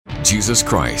Jesus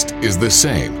Christ is the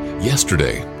same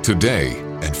yesterday, today,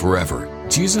 and forever.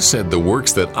 Jesus said, "The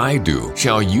works that I do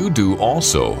shall you do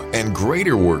also, and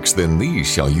greater works than these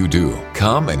shall you do."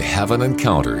 Come and have an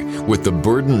encounter with the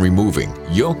burden-removing,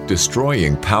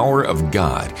 yoke-destroying power of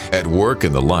God at work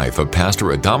in the life of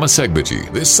Pastor Adama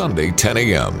Segbeji this Sunday, 10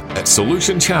 a.m. at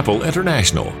Solution Chapel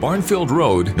International, Barnfield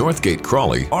Road, Northgate,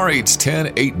 Crawley,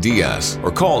 RH10 8DS,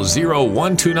 or call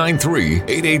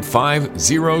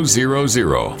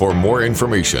 01293-885-000 for more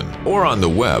information, or on the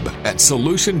web at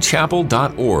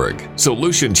solutionchapel.org.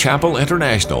 Solution Chapel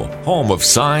International, home of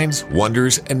signs,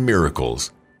 wonders, and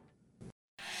miracles.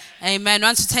 Amen.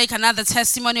 Want to take another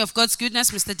testimony of God's goodness?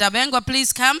 Mr. Dabengwa,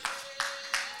 please come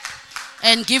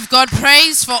and give God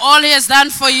praise for all He has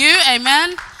done for you.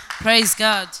 Amen. Praise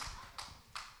God.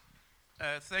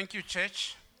 Thank you,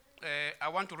 church. I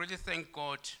want to really thank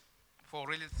God for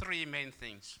really three main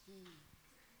things.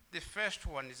 The first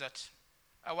one is that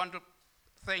I want to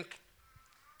thank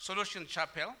Solution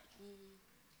Chapel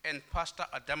and Pastor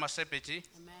Adama Segbeji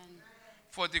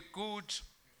for the good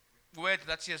word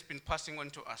that he has been passing on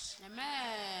to us.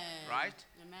 Amen. Right?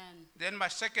 Amen. Then my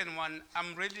second one,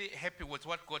 I'm really happy with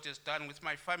what God has done with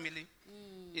my family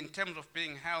in terms of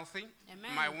being healthy.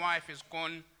 Amen. My wife has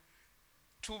gone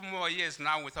 2 more years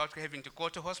now without having to go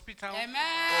to hospital Amen.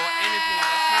 or anything of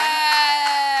that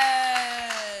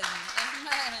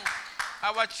Amen.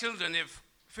 kind. Our children have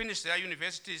finished their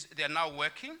universities. They are now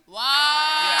working. Wow.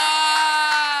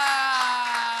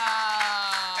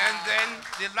 And then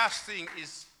the last thing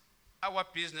is our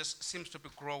business seems to be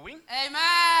growing. Amen.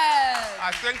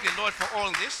 I thank the Lord for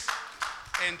all this,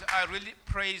 and I really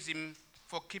praise Him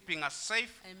for keeping us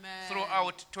safe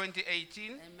throughout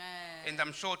 2018. Amen. And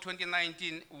I'm sure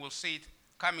 2019 will see it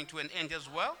coming to an end as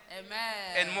well.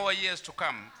 Amen. And more years to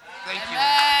come. Thank you.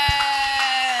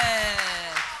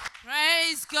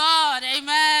 Praise God.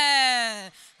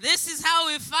 Amen. This is how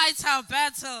we fight our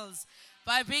battles,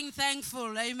 by being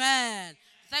thankful. Amen.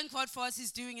 Thank God for what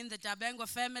He's doing in the Dabengwa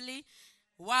family.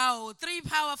 Wow, 3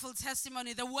 powerful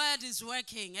testimony. The word is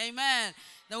working. Amen.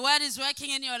 The word is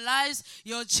working in your lives.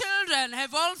 Your children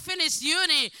have all finished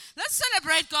uni. Let's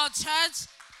celebrate God, church.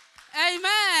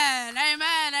 Amen.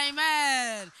 Amen.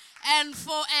 Amen. And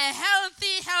for a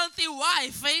healthy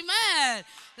wife. Amen.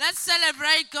 Let's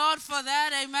celebrate God for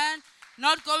that. Amen.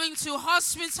 Not going to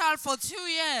hospital for 2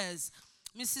 years.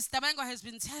 Mrs. Dabengwa has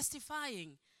been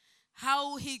testifying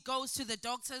how he goes to the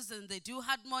doctors and they do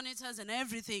heart monitors and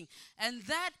everything. And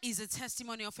that is a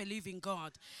testimony of a living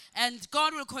God. And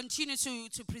God will continue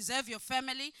to preserve your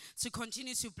family, to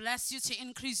continue to bless you, to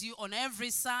increase you on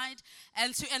every side,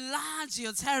 and to enlarge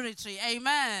your territory.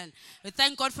 Amen. We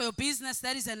thank God for your business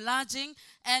that is enlarging.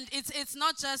 And it's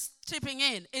not just tripping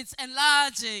in, it's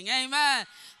enlarging. Amen.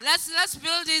 Let's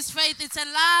build His faith. It's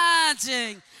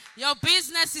enlarging. Your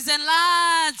business is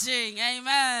enlarging.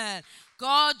 Amen.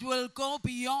 God will go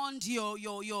beyond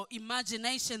your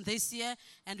imagination this year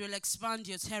and will expand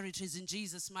your territories in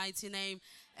Jesus' mighty name.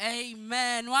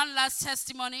 Amen. One last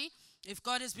testimony. If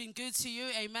God has been good to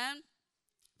you, amen.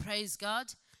 Praise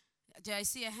God. Do I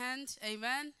see a hand?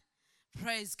 Amen.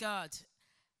 Praise God.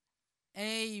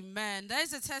 Amen.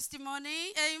 There's a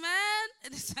testimony. Amen.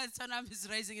 Tonam is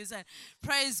raising his hand.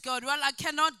 Praise God. Well, I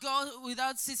cannot go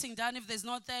without sitting down if there's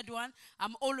no third one.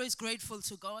 I'm always grateful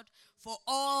to God for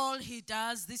all He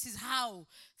does. This is how.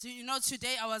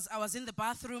 Today I was in the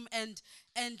bathroom and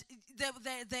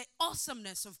the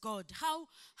awesomeness of God.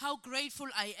 How grateful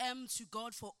I am to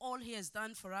God for all He has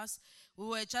done for us. We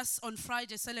were just on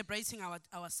Friday celebrating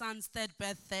our son's 3rd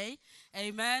birthday.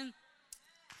 Amen.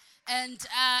 And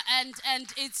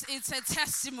it's a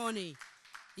testimony.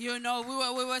 We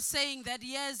were saying that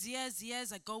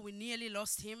years ago we nearly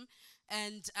lost him,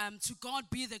 and to God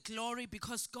be the glory,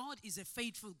 because God is a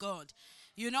faithful God.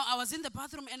 I was in the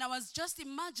bathroom and I was just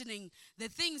imagining the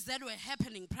things that were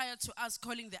happening prior to us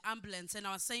calling the ambulance, and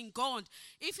I was saying, God,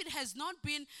 if it has not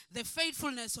been the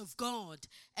faithfulness of God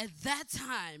at that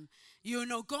time,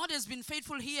 God has been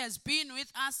faithful. He has been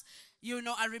with us.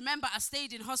 I remember I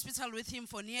stayed in hospital with him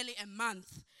for nearly a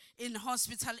month in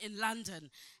hospital in London.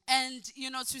 And,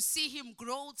 to see him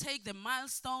grow, take the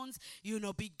milestones,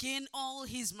 begin all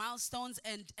his milestones,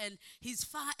 and he's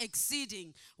far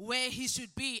exceeding where he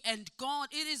should be. And God,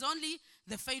 it is only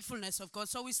the faithfulness of God.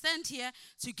 So we stand here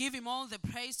to give Him all the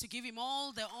praise, to give Him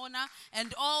all the honor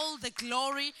and all the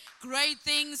glory. Great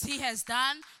things He has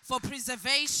done for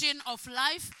preservation of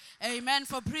life. Amen.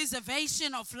 For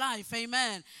preservation of life.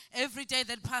 Amen. Every day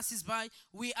that passes by,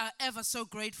 we are ever so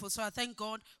grateful. So I thank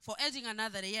God for adding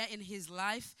another year in His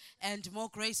life. life and more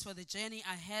grace for the journey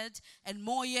ahead, and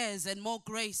more years and more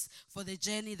grace for the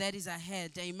journey that is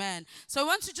ahead. Amen. So I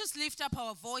want to just lift up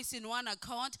our voice in one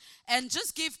accord and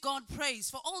just give God praise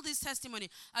for all this testimony.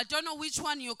 I don't know which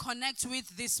one you connect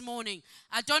with this morning.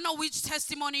 I don't know which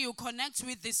testimony you connect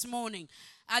with this morning.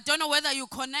 I don't know whether you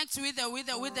connect with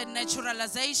the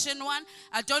naturalization one.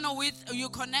 I don't know with you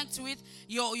connect with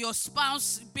your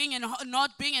spouse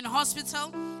not being in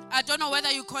hospital. I don't know whether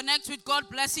you connect with God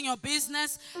blessing your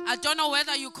business. I don't know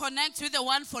whether you connect with the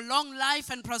one for long life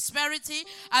and prosperity.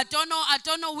 I don't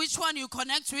know which one you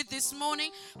connect with this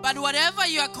morning. But whatever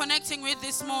you are connecting with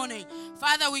this morning,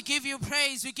 Father, we give you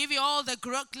praise. We give you all the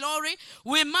glory.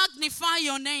 We magnify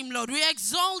your name, Lord. We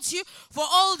exalt you for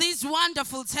all these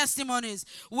wonderful testimonies.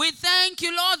 We thank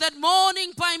you, Lord, that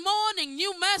morning by morning,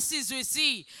 new mercies we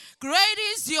see. Great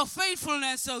is your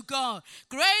faithfulness, oh God.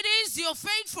 Great is your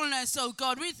faithfulness, oh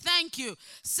God. We thank you.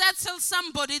 Settle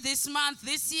somebody this month,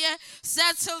 this year.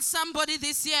 Settle somebody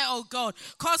this year, oh God.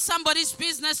 Cause somebody's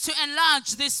business to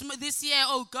enlarge this year,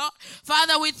 oh God.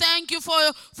 Father, we thank you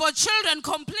for children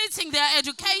completing their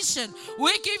education.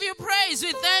 We give you praise.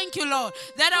 We thank you, Lord,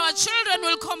 that our children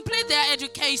will complete their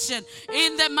education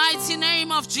in the mighty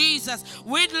name of Jesus.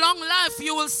 With long life,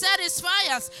 you will satisfy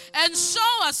us and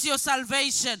show us your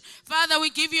salvation. Father, we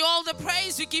give you all the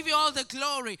praise. We give you all the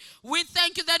glory. We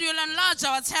thank you that you'll enlarge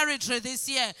our territory this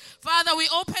year. Father, we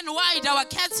open wide our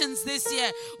curtains this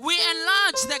year. We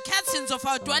enlarge the curtains of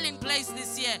our dwelling place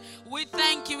this year. We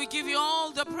thank you. We give you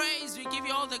all the praise. We give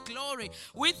you all the glory.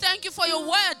 We thank you for your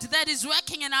word that is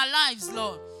working in our lives,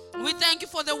 Lord. We thank you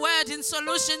for the word in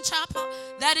Solution Chapel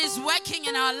that is working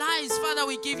in our lives. Father,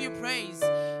 we give you praise.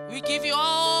 We give you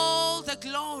all the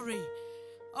glory.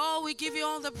 Oh, we give you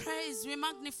all the praise. We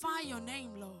magnify your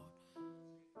name, Lord.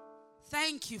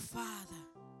 Thank you, Father.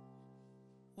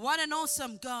 What an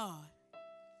awesome God.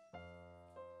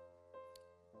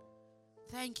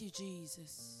 Thank you,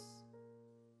 Jesus.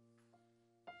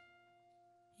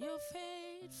 Your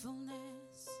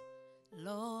faithfulness,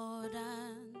 Lord,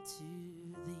 unto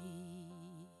thee.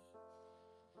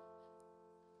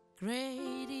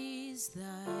 Great is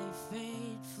thy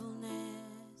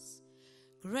faithfulness.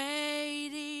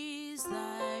 Great is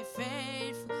thy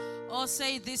faith. Or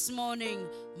say this morning,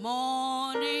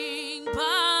 morning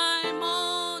by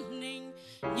morning,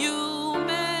 new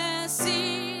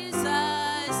mercies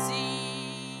I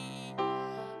see.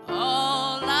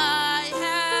 All I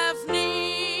have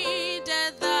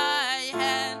needed, thy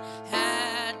hand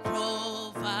had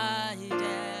provided.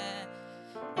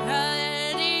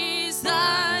 Great is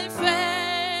thy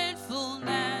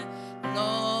faithfulness,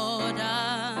 Lord,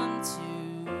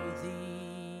 unto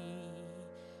thee.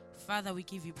 Father, we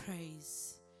give you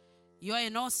praise. You are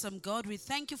an awesome God. We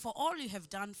thank you for all you have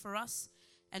done for us.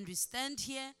 And we stand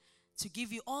here to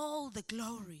give you all the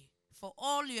glory for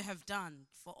all you have done,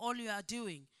 for all you are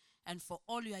doing, and for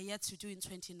all you are yet to do in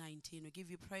 2019. We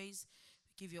give you praise.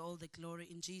 We give you all the glory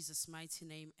in Jesus' mighty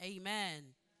name.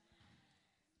 Amen.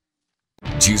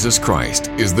 Jesus Christ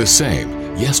is the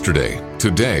same yesterday,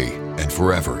 today, and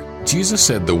forever. Jesus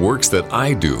said, "The works that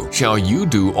I do shall you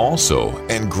do also,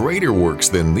 and greater works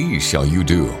than these shall you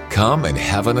do." Come and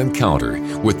have an encounter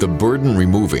with the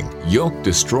burden-removing,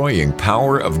 yoke-destroying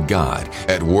power of God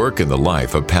at work in the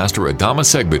life of Pastor Adama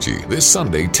Segbeji this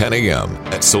Sunday, 10 a.m.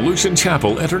 at Solution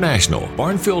Chapel International,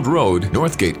 Barnfield Road,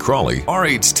 Northgate, Crawley,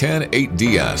 RH10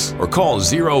 8DS, or call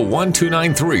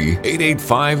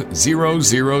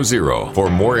 01293-885-000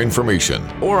 for more information,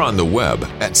 or on the web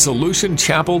at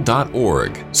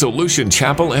solutionchapel.org. Solution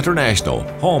Chapel International,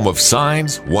 home of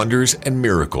signs, wonders, and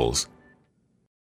miracles.